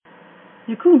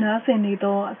ယခုနားဆင်နေ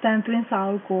သောအတန်သွင်းစာ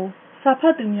အုပ်ကိုစာဖ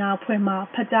တ်သူများအဖွဲ့မှ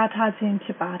ဖတ်ကြားထားခြင်းဖြ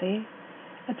စ်ပါတယ်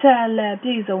။အချက်အလက်ပြ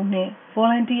ည့်စုံနှင့်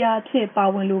volunteer အဖြစ်ပါ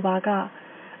ဝင်လိုပါက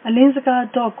အလင်းစကား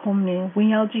 .com တွင်ဝင်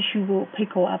ရောက်ကြည့်ရှုဖို့ဖိတ်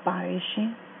ခေါ်အပ်ပါတယ်ရှင်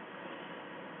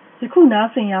။ယခုနား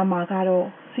ဆင်ရမှာကတော့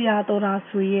ဆရာတော်တာ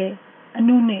ဆွေရဲ့အ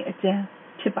နုနှင့်အကျမ်း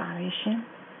ဖြစ်ပါတယ်ရှင်။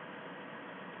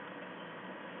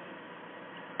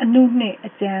အနုနှင့်အ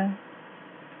ကျမ်း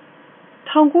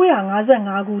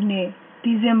1955ခုနှစ်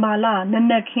ဒီဇင်ဘာလန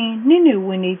နက်ခင်းနှစ်နေဝ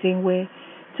င်နေချိန်ဝဲ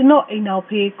ကျွန်တော်အိမ်နောက်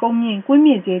ဖေးကုန်းမြင့်ကွင်း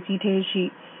မြင့်ကျဲကြီးထဲရှိ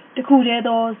တခုတည်း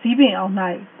သောဇီးပင်အောင်၌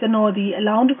ကျွန်တော်သည်အ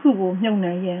လောင်းတစ်ခုကိုမြုပ်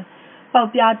နှံရန်ပေါက်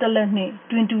ပြားတစ်လက်နှင့်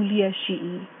တွင်တူလျက်ရှိ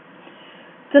၏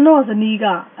ကျွန်တော်ဇနီးက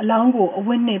အလောင်းကိုအဝ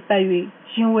တ်နှင့်ပတ်၍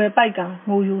ရင်ဝယ်ပိုက်က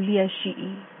ငိုယူလျက်ရှိ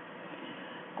၏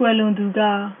ကွယ်လွန်သူက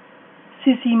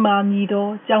စီစီမာမြည်သော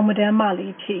ကြောင်မတန်းမ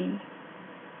လေးဖြစ်၏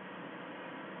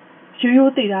ရိုး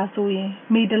ရိုးသေးတာဆိုရင်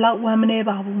မိတလောက်ဝမ်းမနေ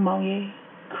ပါဘူးမောင်ရဲ့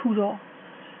ခုတော့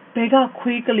ဘယ်က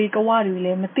ခွေးကလေးကဝတွေလ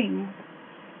ည်းမသိဘူး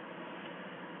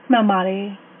မှန်ပါတယ်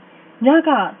ညက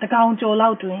တကောင်ကျော်လော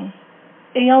က်တွင်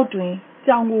အိမ်ရောက်တွင်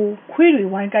ကြောင်ကိုခွေးတွေ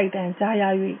ဝိုင်းကြိုက်တန်ကြားရ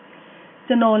၍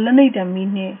ကျွန်တော်လက်နှိပ်တံ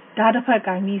မီးနှင့်ဓာတ်တစ်ဖက်က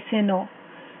င်ပြီးဆင်းတော့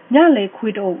ညလေ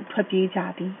ခွေးတို့ထွက်ပြေးကြ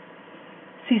သည်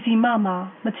စီစီမမ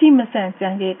မချိမဆန့်ကြံ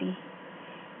ခဲ့သည်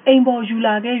အိမ်ပေါ်ယူ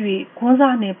လာခဲ့၍ခွန်း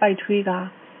စားနှင့်ပိုက်ထွေးက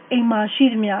အိမ်မှာရှိ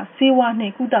သမျှဆေးဝါးနှ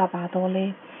င့်ကုသပါတော့လဲ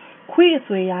ခွေးအ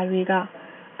ဆွေရာတွေက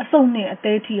အဆုပ်နှင့်အ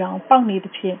သေးထီအောင်ပေါက်နေသ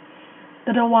ဖြင့်တ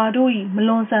ရဝါတို့၏မ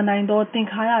လွန်ဆန်နိုင်သောသင်္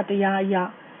ခါရတရားအရ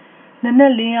နန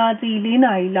က်လင်းအားကြီး4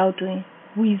 နာရီလောက်တွင်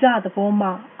ဝီဇသဘောမှ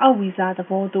အောက်ဝီဇသ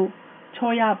ဘောသို့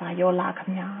ချောရပါရောလားခမ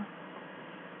ညာ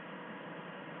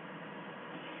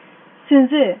စင်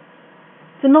စစ်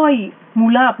ကျွန်တော်၏မူ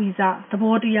လဝီဇသ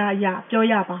ဘောတရားအရပြော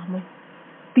ရပါမယ်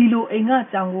ဒီလိုအိမ်က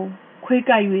ကြောင်ကိုခွေး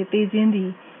ကြိုက်၍တေးခြင်းသ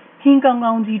ည်ဟင်းကောင်း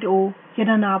ကောင်းကြီးတို့ယ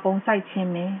တနာပုံစိုက်ခြင်း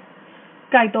ပဲ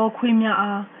ကြိုက်သောခွေးများ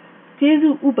အားကျေး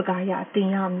ဇူးဥပကာယတင်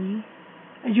ရမည်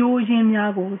အယိုးအရင်း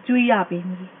များကိုကျွေးရပေ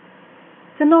မည်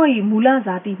ကျွန်တော်၏မူလ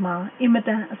ဇာတိမှာအင်မတ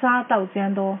န်အစားအသောက်ကျ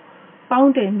န်းသောပေါ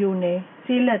င်းတယ်မြို့နယ်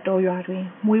ကျေးလက်တော်ရွာတွင်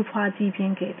မွေးဖွားကြီးပြ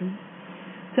င်းခဲ့သည်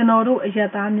ကျွန်တော်တို့အရက်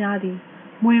သားများသည်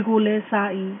မွေကိုလည်းစား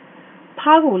၏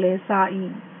ဖားကိုလည်းစား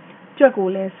၏ကြွက်ကို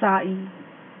လည်းစား၏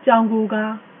ကြောင်ကို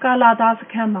ကာလာသားစ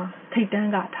ခန်းမှာထိတ်တ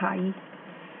န်းကထား၏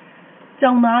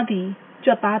ကြောင်သားသည်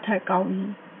ကြွက်သားထက်ကောင်း၏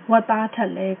ဝက်သားထ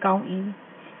က်လည်းကောင်း၏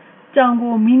ကြောင်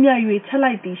ကိုမိမြတ်၍ချက်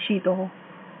လိုက်သည်ရှိသော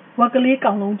ဝက်ကလေး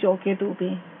ကောင်လုံးကြော်ကဲ့သို့ပ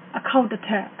င်အခောက်တစ်ထ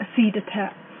က်အစီတစ်ထ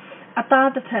က်အသား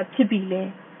တစ်ထက်ဖြစ်ပြီလေ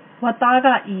ဝက်သားက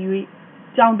ဤ၍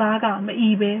ကြောင်သားကမဤ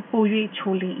ပဲပို၍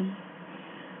ချိုလေ၏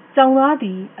ကြောင်သားသ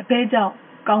ည်အဘဲကြောင့်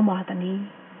ကောင်းပါသနည်း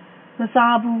မ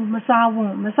စားဘူးမစားဝွ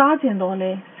န်းမစားကျင်တော့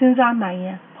လဲစဉ်းစားနိုင်ရ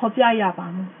န်ဖော်ပြရပါ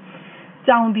မည်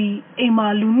ကြောင်သည်အိမ်မှာ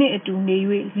လူနှင့်အတူနေ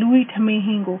၍လူ၏ထမင်းဟ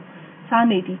င်းကိုစား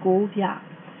နေသည်ကိုပြ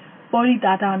ပောရိ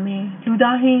တာတာမင်းလူ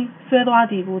သားဟင်းဆွဲသွား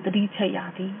သည်ကိုတတိချက်ရ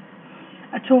သည်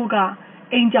အချို့က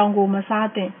အိမ်ကြောင်ကိုမစား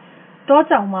သင့်တော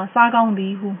ကြောင်မှာစားကောင်းသ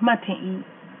ည်ဟုမှတ်ထင်၏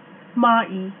မှား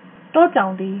၏တောကြော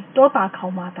င်သည်တောတာခေါ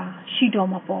င်မှသာရှိတော်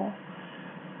မပေါ်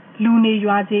လူနေ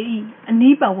ရွာကြီး၏အ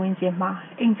နီးပတ်ဝန်းကျင်မှာ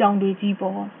အိမ်ကြောင်တွေကြီး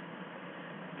ပေါ်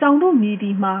ကြောင်တို့မြည်သ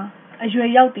ည်မှာအရွယ်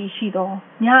ရောက်သည်ရှိသော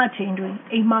ညအချိန်တွင်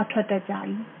အိမ်မှထွက်တတ်ကြ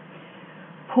၏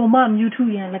ဖိုမမြူထု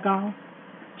ရန်၎င်း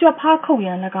ကြွက်ဖားခုတ်ရ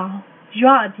န်၎င်း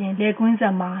ရွာအပြင်လေကွင်းဆ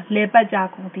က်မှာလေပတ်ကြ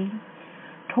ကုန်သည်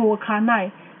ထိုအခါ၌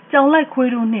ကြောင်လိုက်ခွေး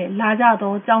တို့နှင့်လာကြ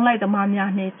သောကြောင်လိုက်သမားများ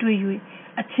နှင့်တွေ့၍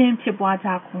အချင်းဖြစ်ပွားကြ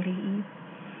ကုန်လေ၏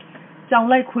ကြောင်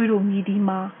လိုက်ခွေးတို့မြည်သည်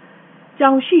မှာ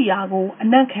ကြောင်ရှိရာကိုအ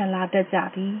နံ့ခံလာတတ်ကြ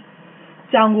သည်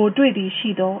ကြောင်ကိုတွေ့သည်ရှိ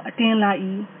သောအတင်းလာ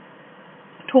၏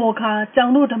ထိုအခါကြော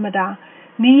င်တို့ဓမ္မတာ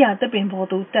နီးရတပင်ပေါ်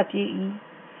သို့တက်ပြေး၏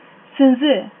စင်စ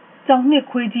စ်ကြောင်နှင့်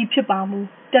ခွေးကြီးဖြစ်ပါမူ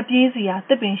တက်ပြေးစရာ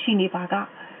တပင်ရှိနေပါက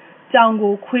ကြောင်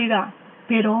ကိုခွေးကဘ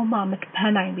ယ်တော့မှမဖ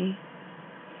မ်းနိုင်ပေ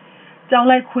ကြောင်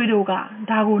လိုက်ခွေးတို့က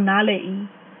ဒါကိုနားလည်၏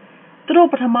သူတို့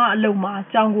ပထမအလုပ်မှာ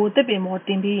ကြောင်ကိုတပင်ပေါ်တ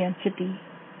င်ပေးရန်ဖြစ်သည်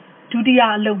ဒုတိယ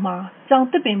အလုပ်မှာကြောင်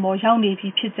တပင်ပေါ်ရောက်နေပြီ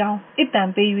ဖြစ်ကြောင်းအတန်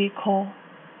ပေး၍ခေါ်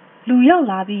လူရောက်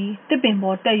လာပြီးတပင်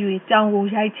ပေါ်တက်၍ကြောင်ကို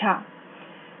ရိုက်ချ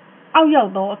အောက်ရော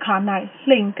က်သောအခါ၌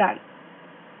လှိမ့်ကြိုက်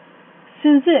စ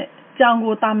င်စစ်ကြောင်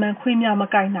ကိုတာမန်ခွေးများမ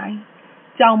ကိုက်နိုင်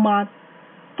ကြောင်မှာ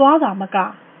သွားတာမက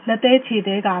လက်သေးခြေ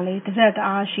သေးကလည်းတစ်ရက်တ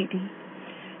အားရှိသည်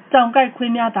ကြောင်ကိုက်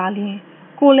ခွေးများသာလျှင်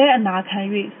ကိုလည်းအနာခံ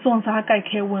၍စွန့်စားကိုက်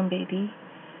ခဲဝင်ပေသည်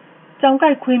ကြောင်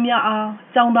ကိုက်ခွေးများအား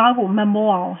ကြောင်သားကိုမမော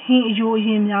အောင်ဟင်းအယိုးအရ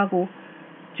င်းများကို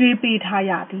ကျွေးပေးထား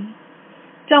ရသည်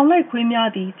ကြောင်လိုက်ခွေးများ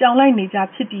သည်ကြောင်လိုက်နေကြ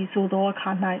ဖြစ်ပြီးဆိုသောအ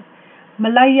ခါ၌မ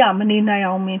လိုက်ရမနေနိုင်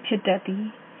အောင်ပင်ဖြစ်တတ်သည်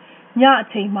ညအ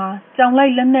ချိန်မှာကြောင်လို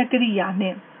က်လက်နက်ကိရိယာနှ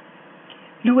င့်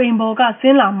လူအိမ်ပေါ်ကဆ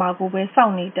င်းလာမှာကိုပဲစော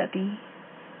င့်နေတတ်သည်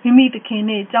မိမိသခင်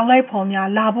နှင့်ကြောင်လိုက်ဖော်များ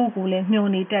လာဖို့ကိုလည်း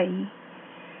မျှော်နေတတ်၏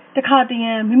 တခါတ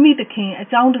ရံမိမိတခင်အ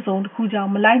ကြောင်းတစ်စုံတစ်ခုကြော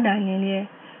င့်မလိုက်နိုင်ရင်လေ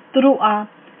သူတို့အား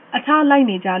အခြားလိုက်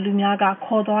နေကြလူများက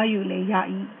ခေါ်သွားယူလေရ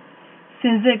၏စ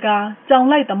င်စစ်ကကြောင်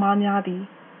လိုက်သမားများသည်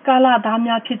ကာလသား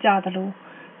များဖြစ်ကြသလို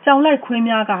ကြောင်လိုက်ခွေး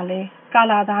များကလည်းကာ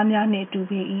လသားများနှင့်တူ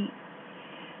ပေ၏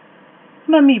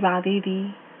မှတ်မိပါသေးသည်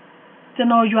ကျွန်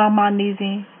တော်ရွာမှနေစ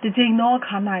ဉ်တစ်ချိန်သောအ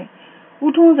ခါ၌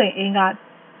ဦးထွန်းစိန်အိမ်က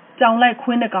ကြောင်လိုက်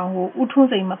ခွေးနှကောင်ကိုဦးထွန်း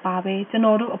စိန်မပါဘဲကျွန်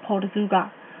တော်တို့အဖော်တစုက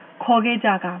ခေါ်ခဲ့ကြ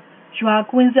ကရွာ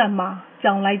ကွင်းဆက်မှာ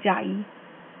ကြောင်လိုက်ကြ၏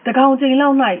တကောင်ချိန်လော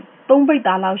က်၌သုံးပိတ်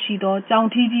တာလောက်ရှိသောကြောင်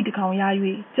ထီးကြီးတစ်ကောင်ရ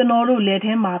၍ကျွန်တော်တို့လက်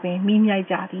ထဲမှာပင်မိမြိုက်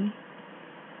ကြသည်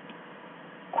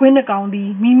ခွေးနှကောင်သည်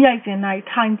မိမြိုက်စဉ်၌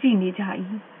ထိုင်ကြည့်နေကြ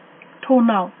၏ထို့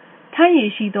နောက်ထမ်းရ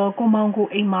ည်ရှိသောကိုမောင်ကို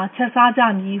အိမ်မှာချက်စားကြ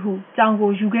မည်ဟုကြောင်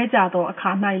ကိုယူခဲ့ကြသောအ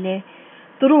ခါ၌လည်း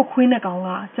သူတို့ခွေးနှကောင်က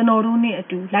ကျွန်တော်တို့နှင့်အ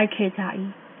တူလိုက်ခဲ့ကြ၏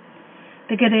တ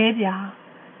ကယ်တည်းဗျာ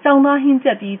ကြောင်သားဟင်းချ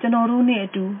က်ပြီးကျွန်တော်တို့နှင့်အ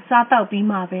တူစားတောက်ပြီး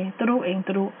မှပဲသူတို့အိမ်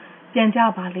သူတို့ပြန်ကြ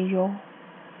ပါလေရော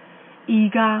ဤ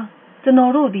ကားကျွန်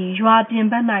တော်တို့သည်ရွာပြင်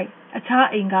ဘက်၌အခြား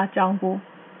အိမ်ကကြောင်ကို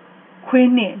ခွေး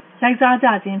နှင့်လိုက်စားကြ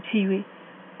ခြင်းဖြစ်၍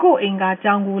ကိုယ်အိမ်က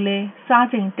ကြောင်ကိုလည်းစား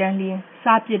ချိန်တန်လျင်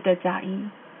စားပြစ်တတ်ကြ၏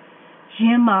ရ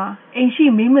င်းမှာအိမ်ရှိ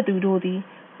မိမသူတို့သည်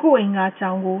ကိုယ်အိမ်က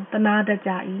ကြောင်ကိုတနာတတ်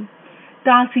ကြ၏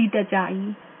တားဆီးတတ်ကြ၏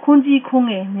ခွန်းကြီးခွန်း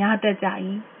ငယ်များတတ်ကြ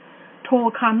၏ထို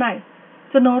အခါ၌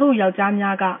ကျွန်တော်တို့ယောက်ျား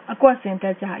များကအကွက်ဆင်တ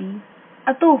တ်ကြ၏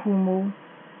အတို့ဟုမူ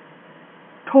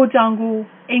ထိုကြောင်ကို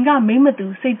အိမ်ကမိမသူ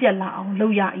စိတ်ပြက်လာအောင်လု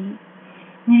ပ်ရ၏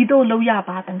ညီတို့လုပ်ရ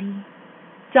ပါသနည်း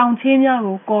ကြောင်ချင်းများ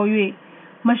ကိုကော်၍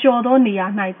မလျှော်သောနေရာ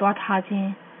၌သွားထားခြင်း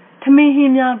ထမင်းဟ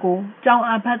င်းများကိုကြောင်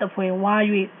အဖတ်တဖွဲဝါ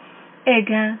၍ဧ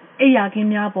ကန်အိယာခင်း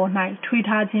များပေါ်၌ထွေ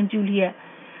ထားခြင်းပြုလျက်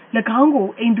၎င်းကို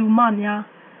အိမ်သူမများ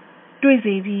တွေ့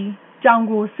စေပြီးကြောင်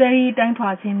ကိုဆဲရီတိုင်းထွာ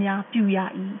ခြင်းများပြုရ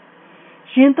၏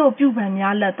ရင်းတို့ပြုပံ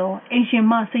များလက်သောအိမ်ရှင်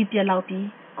မစိတ်ပြက်လောက်ပြီး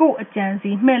ကိုယ်အကြံ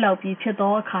စီမှဲ့လောက်ပြီးဖြစ်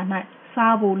သောအခါ၌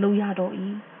စားဖို့လုပ်ရတော့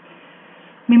၏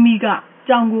မိမိက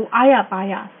ကြောင်ကိုအားရပါ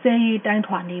ရဆဲရီတိုင်း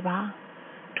ထွာနေပါ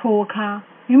ထိုအခါ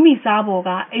မိမိစားပေါ်က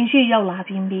အိမ်ရှိရောက်လာ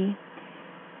ပြီး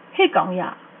ဟဲ့ကောင်ရ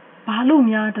ဘာလို့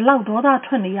များဒီလောက်ဒေါသ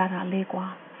ထွက်နေရတာလဲကွာ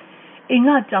အိမ်က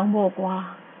ကြောင်ပေါ့ကွာ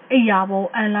အိယာပေါ်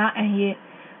အန်လားအန်ရဲ့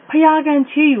ဖျားကန်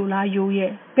ချေးယူလားယူ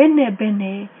ရဲ့ဘယ်နဲ့ဒီ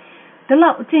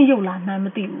လောက်အချင်းရုပ်လာမှန်းမ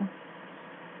သိဘူး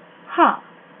ဟာ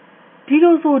ဒီ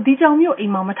လိုဆိုဒီကြောင်မျိုးအိ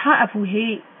မ်မှာမထားအပ်ဘူး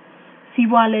ဟေ့စီး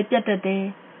ပွားလည်းပြတ်တတ်တယ်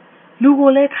လူကို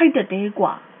လည်းခိုက်တတ်တယ်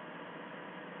ကွာ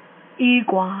အေး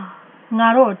ကွာငါ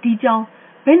တော့ဒီကြောင်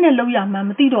ဘယ်နဲ့လောက်ရမှန်း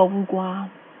မသိတော့ဘူးကွာ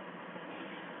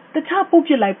တခြားပုတ်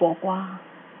ပြစ်လိုက်ပေါ့ကွာ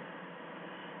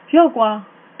ရော့ကွာ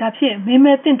ဒါဖြင့်မင်း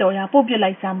မဲတင့်တော်ရပုတ်ပြစ်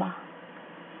လိုက်စမ်းပါ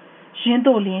ရင်း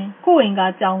တို့လျင်ကိုယ့်အိမ်က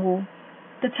ကြောင်ကို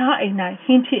တခြားအိမ်၌ဟ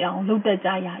င်းဖြစ်အောင်လုပ်တတ်ကြ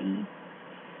ရ၏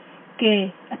ကဲ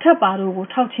အထက်ပါတို့ကို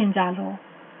ထောက်ချင်းကြလော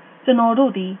ကျွန်တော်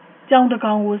တို့သည်ကြောင်တ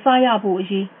ကောင်ကိုစားရဖို့အ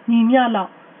ရေးညီမျှလော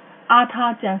က်အား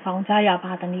ထားကြံဆောင်ကြရ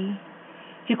ပါသနည်း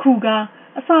ယခုက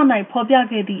အစ၌ဖော်ပြ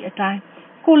ခဲ့သည့်အတိုင်း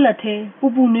ကိုလက်ထဲပူ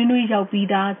ပူနွေးနွေးရောက်ပြီး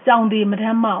သားကြောင်သေးမထ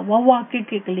မ်းမဝဝကစ်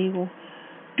ကစ်ကလေးကို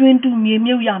တွင်းတူမြေ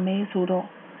မြုပ်ရမယ်ဆိုတော့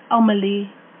အောင်မလေး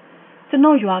ကျွန်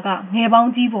တော်ရွာကငယ်ပေါ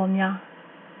င်းကြီးပေါ်များ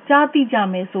ကြားသိကြ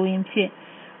မယ်ဆိုရင်ဖြင့်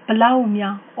ဘလောက်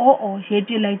များအော်ရဲ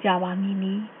ပြစ်လိုက်ကြပါမည်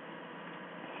နီ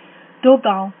တို့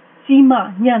ကောင်ကြီးမှ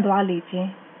ညံ့သွားလေခြ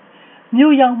င်း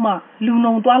မြို့ရောက်မှလူ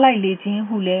နုံသွားလိုက်လေခြင်း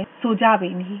ဟုလဲဆိုကြပေ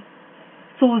မည်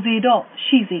ဆိုစေတော့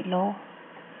ရှိစေလော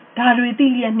ဒါတွေသိ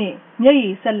လျက်နှင့်မျက်ရ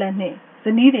ည်ဆက်လက်နှင့်ဇ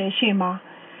နီးတဲ့ရှေ့မှာ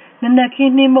နနက်ခ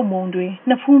င်းနှင်းမုံမုံတွေ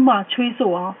နှစ်ဖူးမှချွေး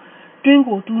ဆိုအောင်တွင်း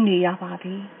ကိုတူးနေရပါသ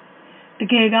ည်တ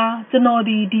ကယ်ကကျွန်တော်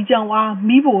ဒီကြောင်အား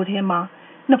မိဖို့ထဲမှာ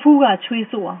နှစ်ဖူးကချွေး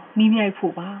ဆိုအောင်မိမြိုက်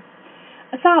ဖို့ပါ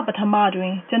အစပထမတွ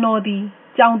င်ကျွန်တော်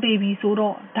ကြောင်သေးပြီဆို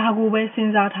တော့ဒါကိုပဲစ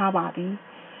ဉ်းစားထားပါသည်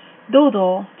သို့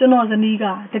တော့ကျွန်တော်ဇနီးက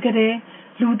တကယ်တည်း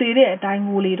လူသေးတဲ့အတိုင်း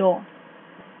ကိုလေတော့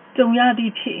ကြုံရသ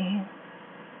ည့်ဖြစ်ရင်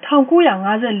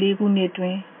1954ခုနှစ်တွ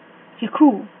င်ယခု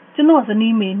ကျွန်တော်ဇ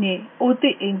နီးမေနှင့်အိုးတ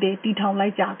စ်အိမ်တွေတီထောင်လို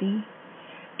က်ကြသည်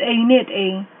တအိမ်နဲ့တအိ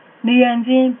မ်နေရန်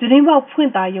ချင်းပြတင်းပေါက်ဖွ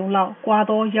င့်တာယုံလောက်ကွာ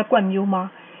သောရက်ကွက်မျိုးမှာ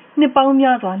နှစ်ပေါင်း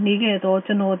များစွာနေခဲ့သော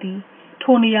ကျွန်တော်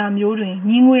ထိုနေရာမျိုးတွင်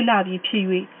ညီးငွေ့လာပြီးဖြစ်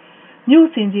၍မြို့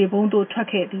စင်ကြီးဘုံသို့ထွက်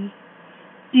ခဲ့သည်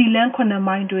ပြည်လန်း9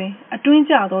မိုင်တွင်အတွင်း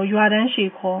ကျသောရွာတန်းရှ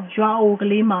ည်ခေါ်ရွာအိုက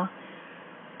လေးမှာ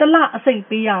တလအစိတ်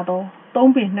ပေးရသော3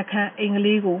ပင်2ခန်းအိမ်က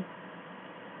လေးကို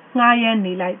ငှားရမ်း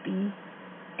နေလိုက်သည်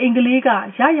အိမ်ကလေးက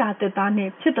ရရတက်သားနှ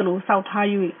င့်ဖြစ်တယ်လို့စောက်ထား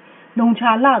၍လုံချ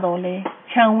လာတော့လဲ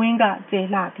ခြံဝင်းကကျဲ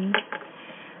လာသည်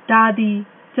ဒါသည်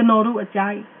ကျွန်တော်တို့အ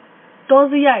ကြိုက်တော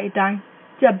စရိုက်အတိုင်း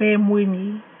ကြက်ပဲမွေးမ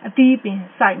ည်အသီးပင်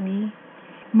စိုက်မည်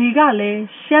မိကလည်း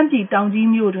ရှမ်းပြည်တောင်ကြီး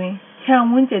မြို့တွင်ခြံ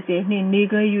ဝင်းကျဲကျဲနှင့်နေ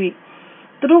ခဲ့၍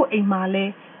သူတို့အိမ်မှာလ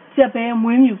ည်းကြက်ပဲ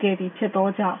မွေးမြူခဲ့သည်ဖြစ်သော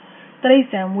ကြောင့်တရိ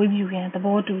ษံမွေးမြူရန်သ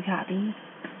ဘောတူကြသည်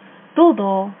သို့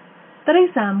သော တရိ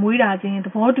ษံမွေးတာချင်းသ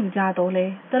ဘောတူကြတော့လေ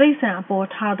တရိษံအပေါ်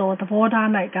ထားသောသဘောထား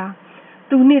၌က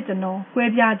သူနှင့်ကျွန်တော်ကွဲ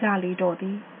ပြားကြလေတော့သ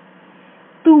ည်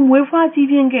သူမွေးဖွားကြီး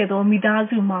ပြင်းခဲ့သောမိသား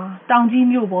စုမှာတောင်ကြီး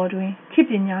မြို့ပေါ်တွင်ခေတ်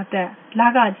ပညာတတ်လ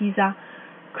ကကြီးစား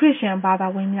ခရစ်ယာန်ဘာသာ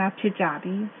ဝင်များဖြစ်ကြသ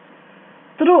ည်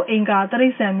သူတို့အင်္ဂါတရိ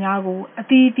ษံများကိုအ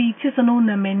တီးတီးချစ်စနိုး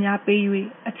နာမည်များပေး၍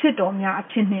အချစ်တော်များအ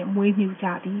ဖြစ်နှင့်မွေးမြူကြ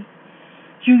သည်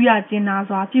ယူရကျင်နာ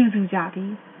စွာပြုစုကြသ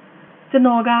ည်ကျွန်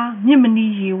တော်ကမြင့်မ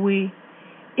နီးရေဝေး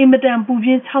အင်မတန်ပူပြ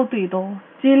င်း၆တွေ့သော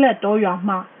ကျေးလက်တော်ရွာ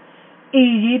မှ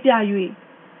အေးရေးပြ၍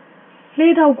လှေ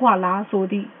ထောက်ခွာလာဆို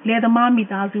သည့်လယ်သမားမိ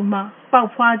သားစုမှပေါက်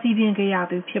ဖွားကြီးပြင်းခဲ့ရ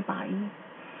သူဖြစ်ပါ၏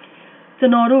ကျွ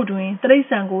န်တော်တို့တွင်တရိ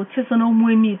ษံကိုချစ်စနိုး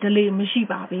မွေးမိဒလေမရှိ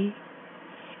ပါပေ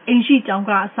အိမ်ရှိကြောင်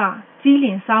ကအစကြီးလ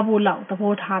င်စားဖို့လောက်သ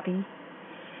ဘောထားသည်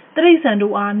တရိษံ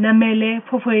တို့အားနာမည်လဲ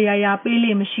ဖွယ်ဖွယ်ရာရာပေး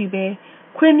လေမရှိဘဲ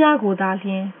ခွေးများကိုသာ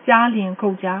လျှင်ကြားလျင်ခု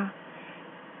တ်ကြား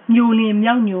ညိုလျင်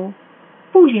မြောက်ညို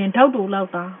ပူလျင်ထောက်တူလောက်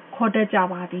သာခေါ်တတ်ကြ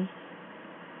ပါသည်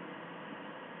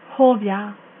ဟောဗျာ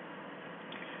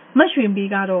မရွှေမီ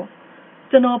ကတော့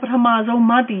ကျွန်တော်ပထမဆုံး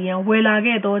မတီရန်ဝယ်လာ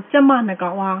ခဲ့သောကျမနှစ်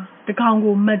ကောင်အားတကောင်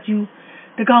ကိုမတ်ကျူး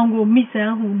တကောင်ကိုမိဆ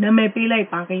န်းဟုနာမည်ပေးလိုက်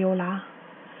ပါကြရောလား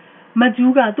မတ်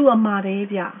ကျူးကသူ့အမတယ်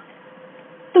ဗျ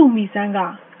သူ့မိဆန်းက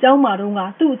ကျောင်းမာတုန်းက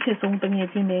သူ့အချစ်ဆုံးတငယ်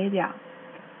ချင်းပဲဗျ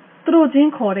သူတို့ချ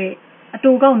င်းခေါ်တဲ့အ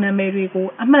တူကောက်နာမည်တွေကို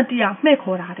အမှတ်တရမှဲ့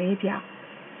ခေါ်တာတယ်ဗျ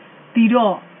ဒီ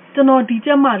တော့ကျွန်တော်ဒီကျ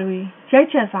မတွေရိုက်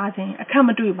ချက်စားခြင်းအခက်မ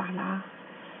တွေ့ပါလား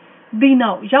ဒီ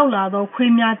နောက်ရောက်လာသော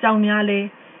ခွေးများကြောင်များလဲ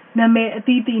နာမည်အ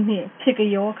သီးသီးနှင့်ဖြစ်ကြ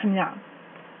ရောခမ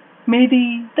မေဒီ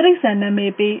တရိษံနာမ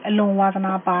ည်ပေးအလွန်ဝါသ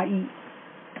နာပါ၏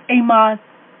အိမ်မှာ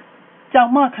ကြော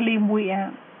င်မကလေးမွေးအံ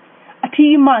အ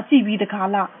ထီးအမကြည့်ပြီးတခါ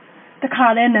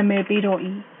လဲနာမည်ပေးတော့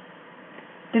၏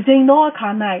ဒီချိန်သောအခါ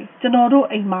၌ကျွန်တော်တို့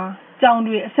အိမ်မှာကြောင်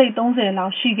တွေအစိတ်30လော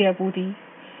က်ရှိခဲ့ဘူးသည်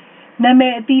နာမ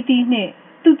ည်အသီးသီးနှင့်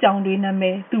သူ့ကြောင်တွေနာမ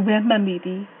ည်သူပဲမှတ်မိသ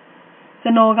ည်ကျွ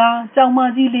န်တော်ကကြောင်မ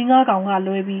ကြီး4-5ကောင်က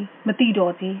လွဲပြီးမသိ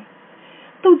တော့သေး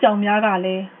သူ့ကြောင်များကလ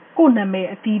ည်းကိုယ်နာမည်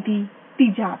အသီးသီးသိ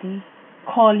ကြသည်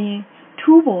ခေါ်လျင်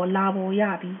ထူးပေါ်လာပေါ်ရ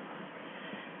သည်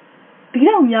ဒီ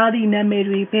တော့များသည့်နာမည်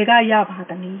တွေဘယ်ကရပါ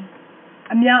သနည်း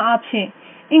အများအားဖြင့်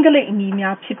အင်္ဂလိပ်အမည်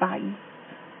များဖြစ်ပါ၏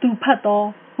သူဖတ်သော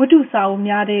ဝတ္ထုစာအုပ်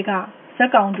များတဲကဇ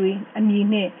က်ကောင်တွေအမည်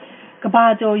နှင့်ကဘာ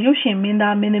ကျော်ရုပ်ရှင်မင်း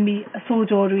သားမင်းသမီးအဆို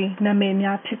ကျော်တွေနာမည်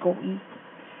များဖြစ်ကုန်၏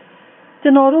ကျွ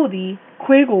န်တော်တို့သည်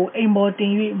ခွေးကိုအိမ်ပေါ်တ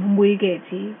င်၍မမွေးခဲ့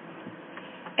ကြ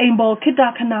အိမ်ပေါ်ခိတ္တ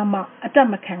ခဏမှအတက်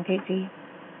မခံခဲ့ကြ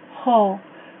ဟော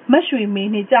မရွှေမ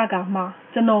င်းနှင့်ကြကမှ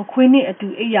ကျွန်တော်ခွေးနှင့်အတူ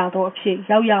အိပ်ရသောအဖြစ်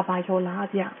ရောက်ရပါရောလား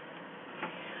ဗျ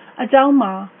အเจ้า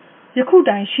မှာယခု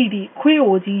တိုင်ရှိသည့်ခွေး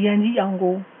အိုကြီးရန်ကြီးအောင်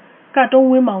ကိုကတုံး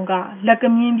ဝင်းမောင်ကလက်က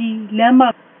မြင်းပြီးလမ်းမ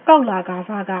ကောက်လာကား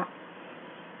စားက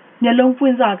မျက်လုံးပွ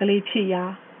င့်စားကလေးဖြစ်ရာ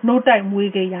နှုတ်တိုက်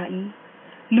မွေးခဲ့ရ၏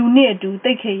လူနှင့်အတူ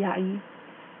တိတ်ခဲ့ရ၏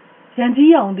ရန်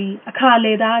ကြီးအောင်သည်အခါ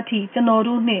လေသားအထိကျွန်တော်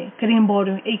တို့နှင့်ဂရင်ဘော်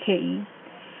တွင်အိတ်ခဲ့၏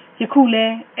ယခုလဲ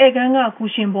ဧကန်းကကူ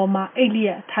ရှင်ပေါ်မှာအိတ်လျ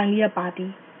က်ထိုင်လျက်ပါသ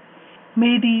ည်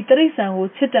မေသည်တရိษံကို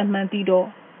ချစ်တတ်မှန်သည်တော့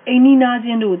အိမ်နီးနားချ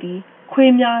င်းတို့သည်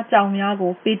ခွေးများကြောင်များ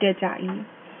ကိုပေးတတ်ကြ၏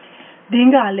ဒ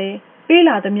င်းကလည်းပေး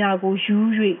လာသမျှကိုယူ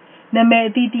၍နာမည်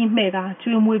အသီးသီးမှဲ့က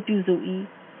ကျွေးမွေးပြုစု၏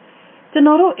ကျွန်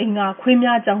တော်တို့အိမ်ကခွေး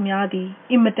များကြောင်များသည်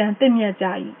အင်မတန်တင့်မြတ်ကြ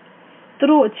၏သူ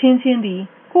တို့အချင်းချင်းသည်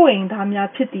ကိုယ်အိမ်သားများ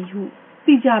ဖြစ်သည်ဟု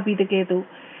သိကြပြီးတကယ်သို့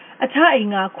အခြားအိမ်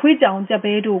ကခွေးကြောင်ကြက်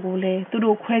ပဲတို့ကိုလည်းသူ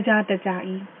တို့ခွဲခြားတတ်ကြ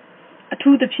၏အ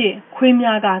ထူးသဖြင့်ခွေး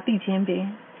များကသိချင်းပင်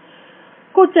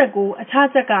ကိုကြက်ကိုအခြား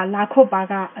ကြက်ကလာခုတ်ပါ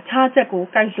ကအခြားကြက်ကို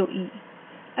ကိုက်လွတ်၏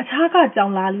အခြားကကြော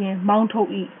င်လာလျင်မောင်းထုတ်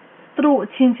၏သူတို့အ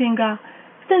ချင်းချင်းက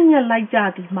တင့်မြတ်လိုက်ကြ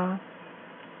သည်မှာ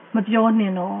မပြောနှ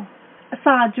င့်တော့အ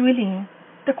စာကျွေးလျင်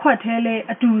တစ်ခွက်ထဲလဲ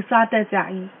အတူစားတတ်ကြ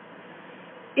၏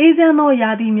အေးချမ်းသောရာ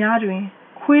သီများတွင်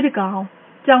ခွေးတစ်ကောင်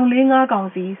ကြောင်4-5ကောင်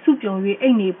စီစုပြုံ၍အိ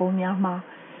တ်နေပုံများမှာ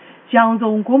ရောင်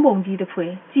စုံဂွန်းပုံကြီးတစ်ဖွဲ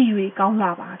ကြည့်၍ကောင်း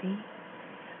လာပါသည်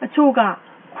အချို့က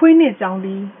ခွေးနှင့်ကြောင်သ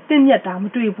ည်တင့်မြတ်တာမ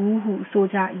တွေ့ဘူးဟုဆို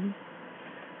ကြ၏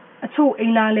အချို့အိ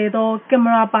မ်လာလေသောကင်မ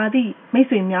ရာပါသည့်မိတ်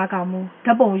ဆွေများကမူ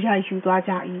ဓာတ်ပုံရိုက်ယူသွား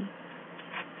ကြ၏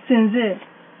စင်စစ်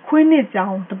ခွေးနှင့်ကြော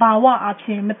င်တဘာဝအဖြ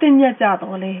စ်မတင့်မြတ်ကြ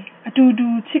တော့လေအတူတူ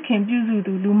ချစ်ခင်ပြုစု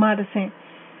သူလူမတစ်ဆင့်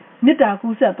မေတ္တာ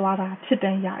ကူးဆက်သွားတာဖြစ်တ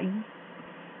န်ရ၏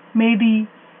မေသည်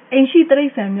အိမ်ရှိတရိ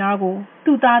ษံများကို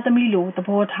သူ့သားသမီးလိုသ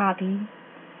ဘောထားသည်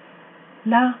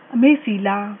လာအမေစီ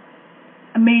လာ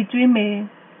အမေကျွေးမယ်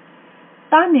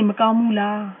တားနေမကောင်းဘူး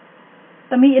လား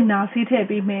သမီးအနာဆေးထည့်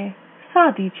ပေးမယ်စ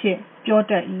သည်ဖြင့်ပြော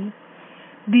တတ်၏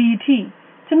ဒီအထိ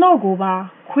ကျွန်တော်ကိုပါ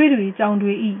ခွေးတွေကြောင်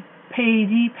တွေဤဖေး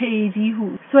ကြီးဟု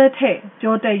ဆွဲထည့်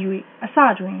ပြောတတ်၍အစ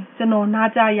တွင်ကျွန်တော်နား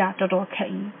ကြရတော်တော်ခက်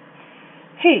၏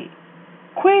ဟေ့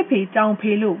ခွေးဖေကြောင်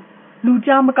ဖေလို့လူ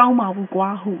ကြားမကောင်းပါဘူးကွာ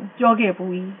ဟုပြောခဲ့ပူ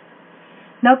၏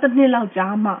နောက်တစ်နှစ်လောက်ကြာ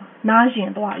မှနားရ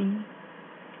င်သွား၏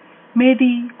 မေသ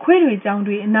ည်ခွေးတွေကြောင့်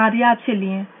တွေအနာတရားဖြစ်လျ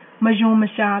င်မယွန်မ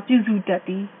ရှာပြုစုတတ်သ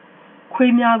ည်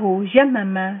ခွေးများကိုရက်မှန်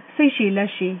မှန်စိတ်ရှည်လ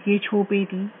က်ရှည်ရေချိုးပေး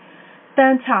သည်တ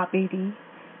န်းချပေးသည်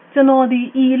ကျွန်တော်သည်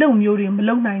ဤအလုပ်မျိုးတွေမ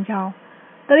လုပ်နိုင်ကြောင်း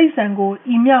တိရစ္ဆာန်ကို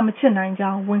ဤမျှမချစ်နိုင်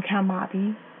ကြောင်းဝန်ခံပါသည်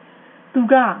သူ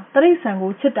ကတိရစ္ဆာန်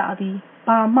ကိုချစ်တာသည်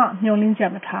ဘာမှမျှော်လင့်ချ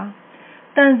က်မထား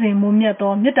တန့်စင်မွန်မြတ်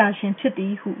သောမေတ္တာရှင်ဖြစ်သ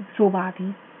ည်ဟုဆိုပါသ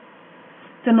ည်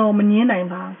ကျွန်တော်မငြင်းနိုင်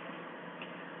ပါ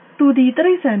သူသည်တိရ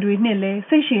စ္ဆာန်တွေနှင့်လည်း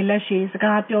စိတ်ရှည်လက်ရှည်စ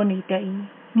ကားပြောနေတတ်၏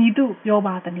မည်သို့ပြော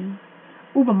ပါသနည်း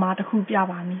ဥပမာတစ်ခုပြ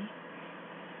ပါမည်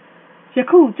ယ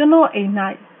ခုကျွန်တော်အိမ်၌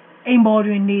အိမ်ပေါ်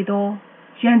တွင်နေသော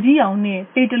ရန်ကြီးအောင်နှင့်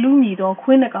ပေတလူးမြည်သော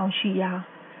ခွေးနှကောင်ရှိရာ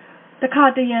တခါ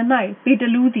တရံ၌ပေတ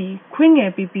လူးသည်ခွေးင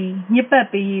ယ်ပီပီညစ်ပတ်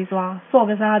ပေရစွာစော့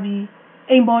ကစားပြီး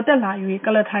အိမ်ပေါ်တက်လာ၍က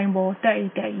လထိုင်ပေါ်တက်၏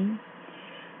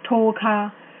ထိုအခါ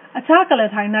အခြားကလ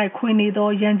ထိုင်၌ခွေနေသော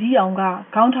ရန်ကြီးအောင်က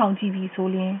ခေါင်းထောင်ကြည့်ပြီးဆို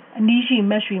လျင်အနီးရှိ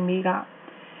မက်ရွှေမေးက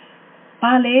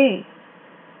ဘာလဲ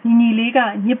ညီညီလေးက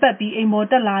ညစ်ပတ်ပြီးအိမ်ပေါ်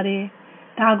တက်လာတယ်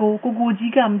ဒါကိုကို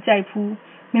ကြီးကမကြိုက်ဘူး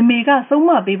မေမေကဆုံးမ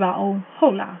ပေးပါအောင်ဟု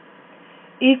တ်လား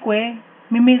အေးကွယ်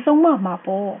မေမေဆုံးမမှာ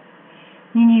ပေါ့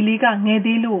ညီညီလေးကငယ်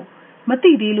သေးလို့မ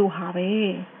သိသေးလို့ဟာပဲ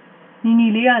ညီညီ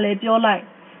လေးကလည်းပြောလိုက်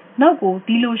နောက်ကို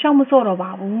ဒီလိုရှောက်မစော့တော့ပါ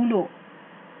ဘူးလို့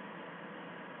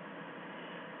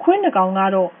ခွေးနှကောင်က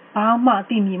တော့ဘာမှ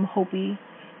သိမြင်မဟုတ်ပြီ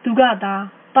သူကသာ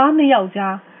သားနှစ်ယောက်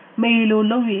ကြားမေလို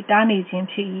လှုပ်၍တားနေခြင်း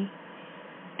ဖြစ်၏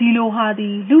ဒီလိုဟာသ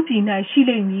ည်လူပြည်၌ရှိ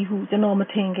လိမ့်မည်ဟုကျွန်တော်မ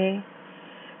ထင်ခဲ့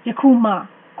ယခုမှ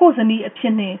ကိုယ်ဇနီးအဖြ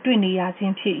စ်နှင့်တွေ့နေရခြ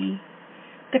င်းဖြစ်၏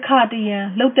တခါတရံ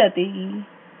လှုပ်တတ်သေး၏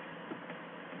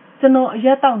ကျွန်တော်အရ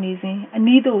က်တောက်နေစဉ်အ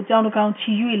နီးသို့ကြောင်တကောင်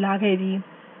ချီ၍လာခဲ့ပြီး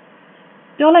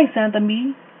ပြောလိုက်စမ်းသမီး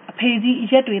အဖေကြီးအ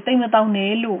ရက်တွေတိတ်မတောက်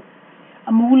နဲ့လို့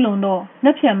အမူးလွန်တော့နှ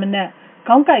က်ဖြံမနဲ့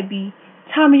ခေါင်းကိုက်ပြီး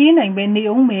ချာမရေးနိုင်ပဲနေ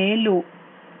အောင်မယ်လို့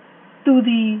သူသ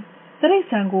ည်တိရစ္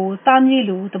ဆာန်ကိုတားမြေး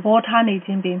လိုသဘောထားနေခြ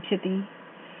င်းပင်ဖြစ်သည်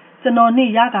ကျွန်တော်နှ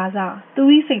င့်ရကားစားသူ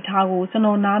၏စိတ်ထားကိုကျွန်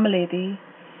တော်နားမလည်သေး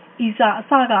ဤစာအ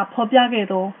စကဖော်ပြခဲ့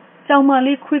သောကြောင်မ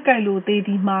လေးခွေးကြိုက်လို့သေးသ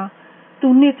ည်မှာသူ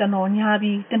နှင့်ကျွန်တော်ညာ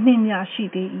ပြီးတစ်နှစ်မျှရှိ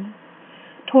သေး၏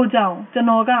ထို့ကြောင့်ကျွန်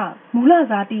တော်ကမူလ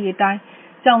ဇာတိအတိုင်း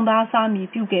ကြောင်သားစားမည်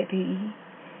ပြုခဲ့သည်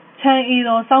ချမ်းအေး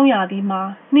သောစောင်းရာသည်မှာ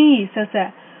နှင်းရည်ဆက်ဆ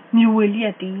က်မြူဝေလျ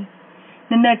က်သည်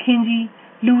နနက်ခင်းကြီး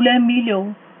လူလဲမီးလုံ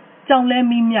ကြောင်လဲ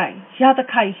မီးမြိုက်ရတ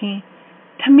ခိုက်ဟင်း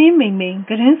ထမင်းမိန်မိန်က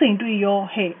ရင်စိန်တွေ့ရော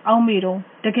ဟဲ့အောင်းမေတုံး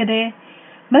တကယ်တည်း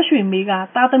မက်ရွှေမေက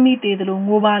သားသမီးတေးသလို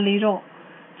ငိုပါလေတော့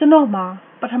ကျွန်တော်မှာ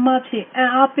ပထမဖြစ်အံ့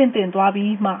အားပင့်တင်သွား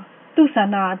ပြီးမှသူ့ဆ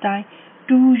န္ဒအတိုင်း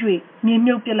တူး၍မြေ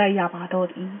မြုပ်ပစ်လိုက်ရပါတော့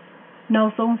သည်နော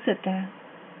က်ဆုံးစစ်တမ်း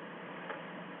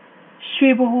ရွှေ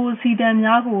ဘိုစီတံ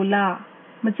များကိုလ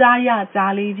မကြားရ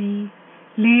ကြားလေးပြီး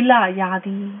လေးလရာသ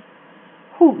ည်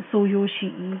ဟုဆိုရိုးရှိ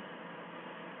၏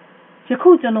ယခု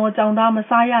ကျွန်တော်ကြောင်သားမ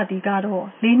စားရသည်ကတော့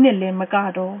၄နှစ်လည်းမက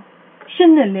တော့၈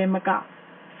နှစ်လည်းမက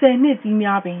10နှစ်ကြီး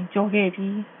များပင်ကျော်ခဲ့ပြီ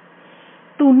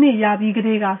သူနှစ်ရပြီးက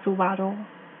လေးကဆိုပါတော့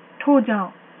ထို့ကြော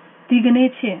င့်ဒီကနေ့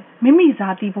ချင်းမိမိဇာ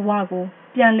တိဘဝကို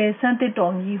ပြန်လဲဆန်းသစ်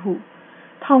တော်မည်ဟု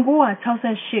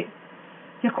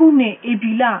1968ယခုနှစ်ဧ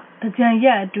ပြီလသကြံရ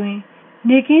က်အတွင်း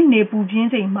နေကင်းနေပူပြင်း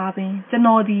ချိန်မှာပင်ကျွန်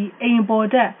တော်ဒီအိမ်ပေါ်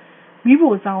တက်မိ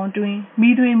ဖို့ဆောင်အတွင်းမိ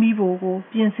သွေးမိဖို့ကို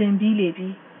ပြင်ဆင်ပြီးလေပြီ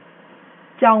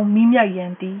ကြောင်မိမြိုက်ရ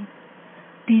န်သည်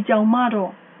ဒီကြောင်မ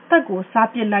တော့တက်ကိုစား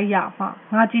ပစ်လိုက်ရမှ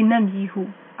ငါကြည်နှက်မည်ဟု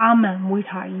အာမန်မွေး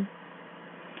ထား၏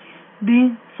ဒ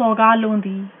င်းစော်ကားလွန်းသ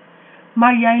ည်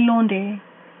မိုက်ရိုင်းလွန်းတယ်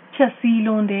ချက်စည်း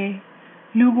လွန်းတယ်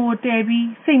လူကိုတဲပြီး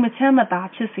စိတ်မချမ်းမသာ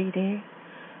ဖြစ်စေတယ်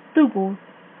သူ့ကို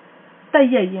တက်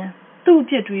ရက်ရန်သူ့အ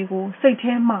ဖြစ်တွေကိုစိတ်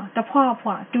ထဲမှတဖွာ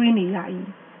ဖွာတွေးနေရ၏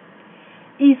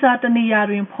ဤစာတနေရာ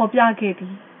တွင်ဖော်ပြခဲ့သ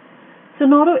ည်ကျွန်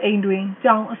တော်တို့အိမ်တွင်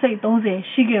ကြောင်အစိတ်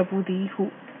30ရှိခဲ့ဘူးသည်ဟု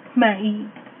မှန်၏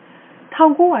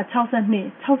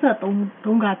1962-63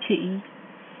တုန်းကဖြစ်၏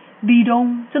ဒီတု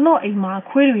န်းကျွန်တော်အိမ်မှာ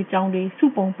ခွေးတွေကြောင်တွေစု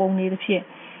ပုံနေသဖြင့်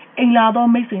အိမ်လာသော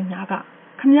မိတ်ဆွေများက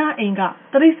ခမည်းအိမ်က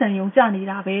တရိษံယုံကြနေ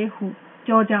တာပဲဟု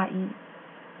ပြောကြ၏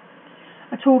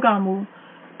အချို့ကမူ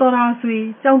တော်ရာဆွေ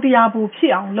ကြောင်တရားဘူဖြ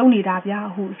စ်အောင်လုပ်နေတာဗျာ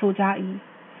ဟုဆိုကြ၏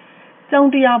ကြောင်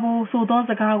တရားဘူဆိုသော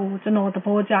စကားကိုကျွန်တော်သ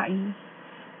ဘောကျ၏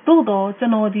သို့တော့ကျွ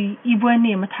န်တော်သည်ဤပွဲနှ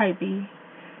င့်မထိုက်ပေ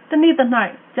တနေ့တစ်၌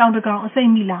ကြောင်တကောင်အစိ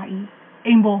မ့်မိလာ၏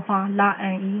အိမ်ပေါ်မှလာ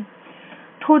အံ့၏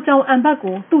ထိုကြောင်အံဘက်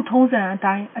ကိုသူ့ထုံးစံအ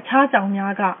တိုင်းအခြားကြောင်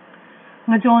များက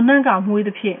ငကြော်နှံ့ကမွေးသ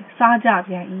ဖြင့်စားကြ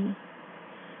ပြန်၏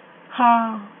ဟာ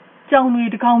ကြောင်တွေ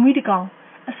တကောင်မိတကောင်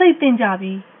အစိတ်တင်ကြ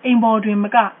ပြီးအိမ်ပေါ်တွင်မ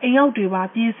ကအိမ်ရောက်တွေပါ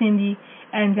ပြေးဆင်းပြီး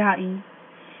အံကြ၏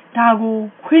ဒါကို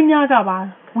ခွေးများကပါ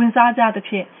ဝင်စားကြသ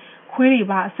ဖြင့်ခွေးတွေ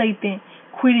ပါအစိတ်တင်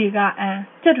ခွေးတွေကအံ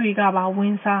ကြက်တွေကပါဝ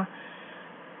င်စား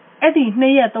အဲ့ဒီ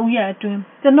2ရက်3ရက်အတွင်း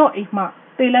ကျွန်တော်အိမ်မှ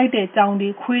တေးလိုက်တဲ့ကြောင်တွေ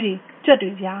ခွေးတွေကြက်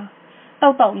တွေပြားတော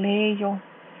က်လဲရော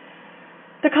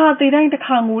တခါတေးတိုင်းတ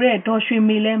ခါငိုတဲ့ဒေါ်ရွှေ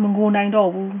မေလဲမငိုနိုင်တော့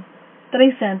ဘူး တရိ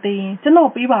တ်ဆန်သေးရင်ကျွန်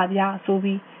တော်ပေးပါဗျာဆို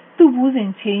ပြီးသူ့ဘူးစ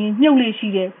ဉ်ချင်းမြုပ်လေးရှိ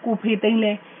တဲ့ကိုဖေသိန်း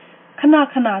လဲခဏ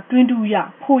ခဏတွင်းတူးရ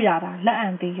ဖို့ရတာလက်အံ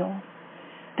သေးရော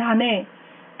ဒါနဲ့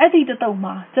အဲ့ဒီတတုံ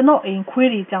မှာကျွန်တော်အိမ်ခွေး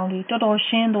တွေကြောင်လေးတော်တော်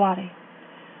ရှင်းသွားတယ်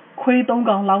ခွေး3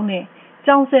ကောင်လောက်နဲ့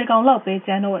ကြောင်10ကောင်လောက်ပဲ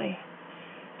ကျန်တော့တယ်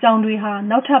ကြောင်တွေဟာ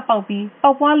နောက်ထပ်ပေါက်ပြီး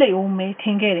ပေါက်ပွားလိမ့်အောင်ပဲထ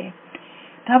င်ခဲ့တယ်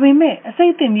ဒါပေမဲ့အစိ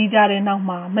တ်တင်ပြီးကြတဲ့နောက်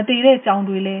မှာမတည်တဲ့ကြောင်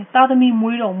တွေလဲသားသမီး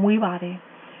မွေးတော့မွေးပါတယ်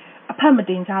အဖက်မ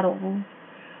တင်ကြတော့ဘူး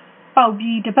ပေါက်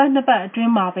ပြီးတစ်ပတ်နှစ်ပတ်အတွ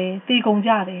င်းမှာပဲတေကုန်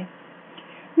ကြတယ်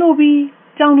နှုတ်ပြီး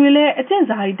ကြောင်တွေလဲအကျင့်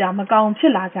စာရိတာမကောင်းဖြ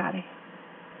စ်လာကြတယ်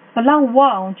ဘလောက်ဝ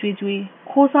အောင်ကြွေကြွေ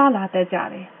ခိုးစားလာတတ်ကြ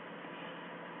တယ်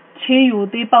ချေးယူ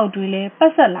သေးပေါက်တွေလဲပ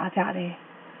တ်ဆက်လာကြတယ်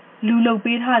လူလုတ်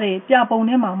ပေးထားတဲ့ပြပုံ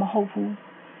ထဲမှာမဟုတ်ဘူး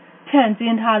ဖြန့်ကျ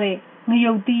င်းထားတဲ့င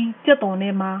ရုတ်တီးကြက်သွန်ထဲ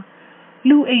မှာ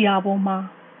လူအိယာပေါ်မှာ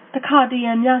တခါတ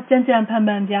ရံများကြမ်းကြမ်းဖန်ဖ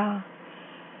န်ပြား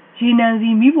ရေနံစီ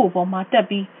မိဖို့ပေါ်မှာတက်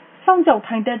ပြီးစောင့်ကြောက်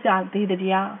ထိုင်တတ်ကြသေးတယ်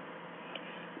ဗျာ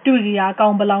တွေ့ကြရကော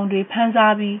င်ပလောင်တွေဖမ်း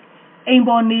စားပြီးအိမ်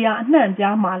ပေါ်နေရအနှံ့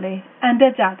ပြားမှာလဲအန်တ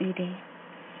က်ကြသေးတယ်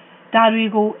ဒါတွေ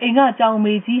ကိုအိမ်ကကြောင်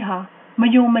မေကြီးဟာမ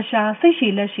ယုံမရှာစိတ်ရှ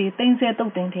ည်လက်ရှည်သိမ်းဆဲတု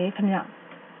တ်တင်တယ်ခမ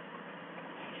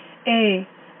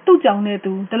သူ့ကြောင်နဲ့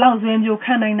သူဒီလောက်ဇွဲမျိုး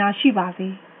ခံနိုင်တာရှိပါစေ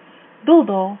သို့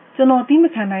တော့ကျွန်တော်တီးမ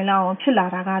ခံနိုင်လောက်အောင်ဖြစ်လာ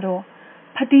တာကတော့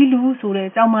ဖတီးလူဆိုတဲ့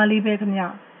ကြောင်မလေးပဲခမ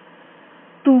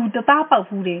သူတသားပေါက်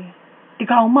ဘူးတယ်ဒီ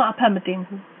ကောင်မှအဖက်မတင်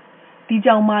ဘူးဒီ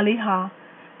ကြောင်မလေးဟာ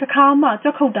တခါမှ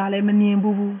ကြောက်ခုတ်တာလည်းမမြင်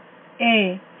ဘူး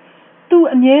သူ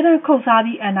အမြဲတမ်းခုတ်စား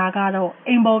ပြီးအန်တာကတော့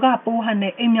အိမ်ပေါ်ကပိုးဟန်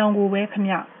နဲ့အိမ်မြောင်ကိုပဲခမ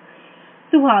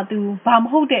သူဟာသူဘာမ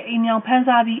ဟုတ်တဲ့အိမ်မြောင်ဖမ်း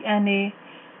စားပြီးအန်တယ်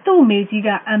သူ့အမေကြီးက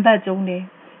အန်ဘတ်ကျုံတယ်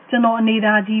ကျွန်တော်အနေ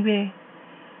သားကြီးပဲ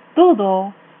သို့တော့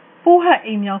ပိုးဟတ်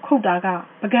အိမ်မြောင်ခုတ်တာက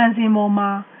ပကံစင်ပေါ်မှာ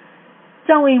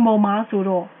ကြောင်အိမ်ပေါ်မှာဆို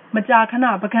တော့မကြာခဏ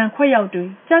ပကံခွက်ရောက်တွေ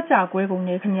ကြကွဲကုန်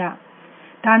နေခမ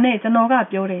ဒါနဲ့ကျွန်တော်က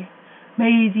ပြောတယ်မေ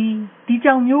ကြီးဒီ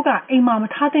ကြောင်မျိုးကအိမ်မှာမ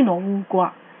ထားသင့်တော့ဘူးကွ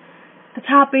တ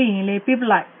ခြားပေးရင်လေပေးပ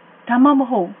လိုက်ဒါမှမ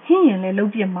ဟုတ်ဟင်းရင်လေ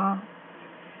လုံးပြစ်မှာ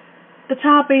တ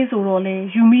ခြားပေးဆိုတော့လေ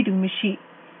ယူမိသူမရှိ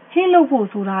ဟင်းလုပ်ဖို့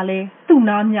ဆိုတာလေသူ့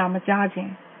နားမြမကြားခြ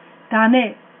င်းဒါနဲ့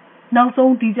နောက်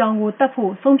ဆုံးဒီကြောင်ကိုတတ်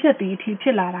ဖို့ဆုံးဖြတ်တဲ့အထိဖြ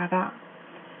စ်လာတာက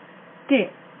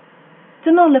ကျွ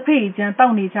န်တော်လက်ဖက်ရည်ကျန်းတော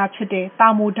က်နေကြဖြစ်တဲ့တာ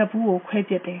မိုတပူးကိုခွဲ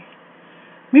ပစ်တယ်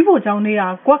မိဖို့ကြောင့်နေတာ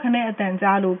ကွက်ခနဲ့အတန်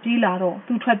ကြားလို့ပြေးလာတော့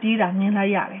သူထွက်ပြေးတာမြင်လို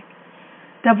က်ရတယ်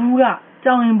တပူးက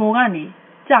ကြောင်ရင်ပေါ်ကနေ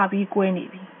ကျပြီးကွဲနေ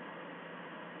ပြီ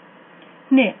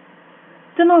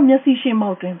ကျွန်တော်မျက်စိရှိ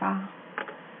မောက်တွင်ပါ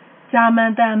ဂျာမ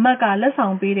န်တန်အမတ်ကလက်ဆော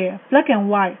င်ပေးတဲ့ black and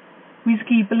white ဝီစ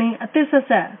ကီပလင်းအသစ်ဆ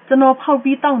က်ကျွန်တော်ဖောက်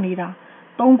ပြီးတောက်နေတာ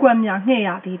3 ခွက်များငှဲ့ရ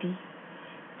သေးသည်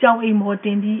ကြောင်အိမ်မော်တ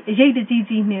င်ပြီးအရေးတကြီး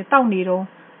ကြီးနဲ့တောက်နေတော့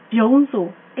ပြုံးဆို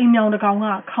အိမ်မြောင်တကောင်က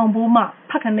ခေါင်ပိုးမှ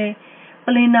ဖက်ခနဲ့ပ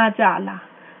လင်းနာကြလာ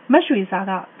မက်ရွှေစာ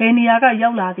ကဘယ်နေရာက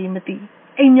ရောက်လာသည်မသိ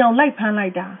အိမ်မြောင်လိုက်ဖမ်းလို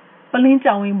က်တာပလင်း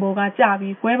ကြောင်အိမ်ပေါ်ကကြ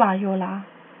ပြီးကွဲပါရောလား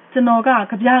ကျွန်တော်က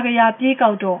ကြပြားကြရာပြေး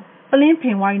ကောက်တော့ပလင်းဖ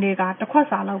င်ဝိုင်းတွေကတစ်ခွက်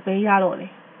စာလောက်ပဲရတော့တ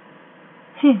ယ်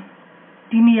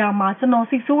ဒီနေရာမှာကျွန်တော်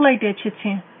စိတ်ဆိုးလိုက်တဲ့ဖြစ်ချ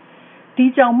င်းဒီ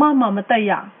ကြောင်မတက်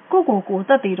ရကို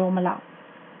တက်သေးတော့မလား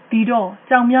ဒီတော့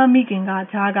ကြောင်များမိခင်က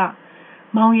ဂျားက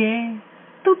မောင်ရဲ့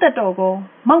သူ့တက်တော်ကို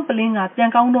မောက်ပလင်းကပြ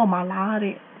န်ကောင်းတော့မှလား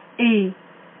တဲ့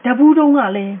ဓဘူးတုံးက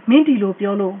လည်းမင်းဒီလို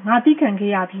ပြောလို့ငါသိခံ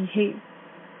ခဲ့ရပြီဟေ့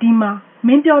ဒီမှာမ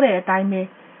င်းပြောတဲ့အတိုင်းပဲ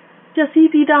ပျက်စီး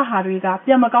ပြီးသားဟာတွေက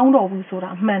ပြန်မကောင်းတော့ဘူးဆိုတာ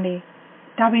မှန်တယ်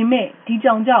ဒါပေမဲ့ဒီ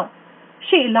ကြောင်ကြောင့်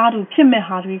ရှေ့အလားတူဖြစ်မဲ့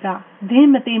ဟာတွေကဒင်း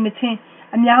မသေးမချင်း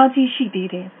အများကြီးရှိသေး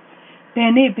တယ်ဘ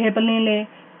ယ်နေ့ဘယ်ပလင်းလဲ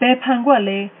ဘယ်ဖန်ခွက်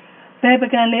လဲဘယ်ပ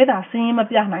ကံလဲတာစင်းရင်မ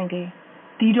ပြနိုင်တယ်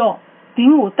ဒီတော့ဒ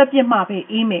င်းကိုတက်ပြစ်မှပဲ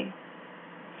အေးမယ်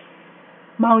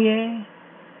မောင်ရဲ့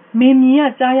မင်းမြင်ရ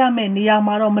ကြားရမယ့်နေရာ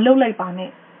မှာတော့မလုပ်လိုက်ပါ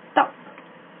နဲ့တောက်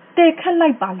တဲခတ်လို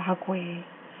က်ပါလားကွယ်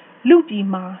လူကြီး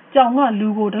မှာကြောင်ကလူ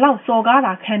ကိုဒီလောက်စော်ကား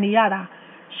တာခံနေရတာ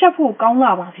ရှက်ဖို့ကောင်း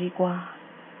လာပါပြီကွာ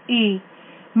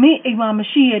မင်းအိမ်မှာမ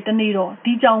ရှိရဲ့တနေ့တော့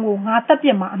ဒီကြောင်ကိုငါတက်ပြ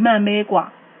စ်မှာအမှန်ပဲကွာ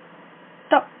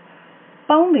တောက်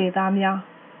ပေါင်းလေသားများ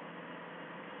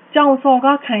ကြောင်စော်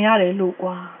ကားခံရတယ်လို့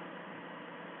ကွာ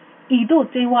တို့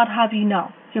ကျင်းဝါထားပြီးနောက်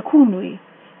ယခုຫນွေ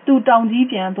သူတောင်ကြီး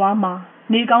ပြန်သွားမှာ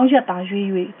နေကောင်းရက်တာရွေ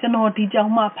၍ကျွန်တော်ဒီကြော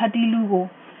င်မှဖတ်တီးလူကို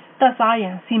တက်စားရ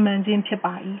န်စီမံခြင်းဖြစ်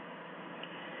ပါ၏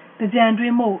ကြံတွ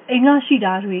င်းမို့အိမ်ကရှိ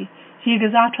တာတွေရေက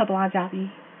စားထွက်သွားကြပြီ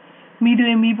မိ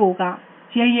တွေမိဖို့က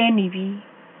ရဲနေပြီ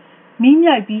မိ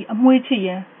မြိုက်ပြီးအမွှေးချစ်ရ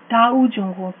န်ဓာဥဂျုံ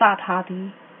ကိုတထားသည်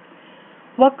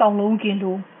ဝက်ကောင်လုံးကင်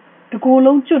လိုတကိုယ်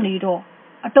လုံးကျွတ်နေတော့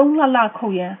အတုံးလှခု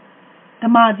တ်ရန်ဓ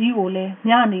မ္မကြီးကိုလည်း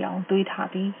ညနေအောင်တွေးထား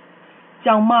သည်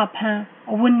ကြောင်မဖန်း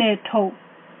အဝတ်နဲ့ထုတ်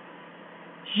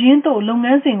ရင်းတို့လုပ်င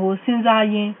န်းစဉ်ကိုစဉ်းစား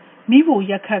ရင်းမိဖို့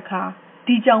ရက်ခတ်ခါ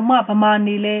ဒီကြောင်မဗမာ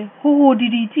နေလဲဟိုဒီ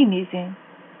ကြည့်နေစဉ်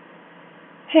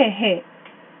ဟဲ့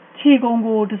ခြေကုံ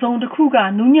ကိုတစုံတစ်ခုက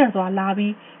နူးညံ့စွာလာ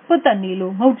ပြီးပွတ်တက်နေ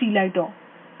လို့ငုတ်ကြည့်လိုက်တော့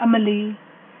အမလီ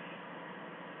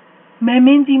မဲမ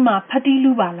င်းကြီးမှဖတ်တီး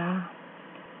လူပါလား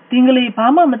ဒင်္ဂလေးဘာ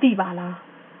မှမသိပါလား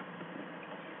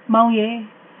မောင်ရဲ့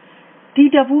ဒီ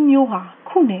တပူးမျိုးဟာ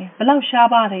ခုနယ်ဘလောက်ရှား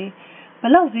ပါတယ်ဘ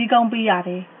လောက်ဈေးကောင်းပေးရတ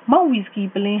ယ်မောက်ဝီစကီ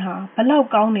ပလင်းဟာဘလောက်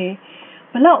ကောင်းတယ်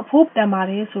ဘလောက်အဖိုးတန်ပါ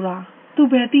တယ်ဆိုတာသူ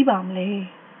ပဲသိပါမလဲ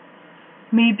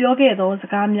မေပြောခဲ့သောစ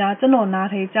ကားများကျွန်တော်နား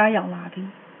ထဲကြားရောက်လာသည်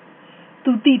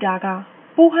သူသိတာက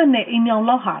ပိုးဟတ်နဲ့အိမ်မြောင်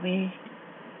လောက်ဟာပဲ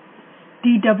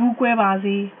ဒီတပူးကွဲပါ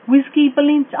စေဝီစကီပလ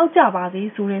င်းကြောက်ကြပါစေ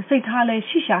ဆိုတဲ့စိတ်ထားလဲ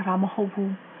ရှိရှာတာမဟုတ်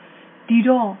ဘူးဒီ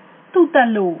တော့သူ့တ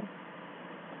က်လို့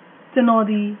ကျွန်တော်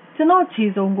ဒီကျွန်တော်ခြေ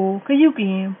စုံကိုကရုတ်က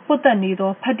ရင်ပုတ်တက်နေ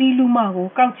သောဖတ်တီးလူမကို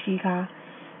ကောက်ချီခါ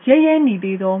ရဲရဲနေ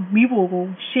သေးသောမိဖို့ကို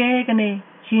ရှဲကနေ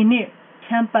ရင်နှင့်ချ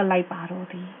မ်းပတ်လိုက်ပါတော့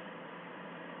သည်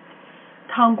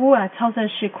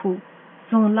1968ခု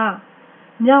ဇွန်လ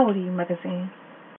မြဝတီမဂ္ဂဇင်း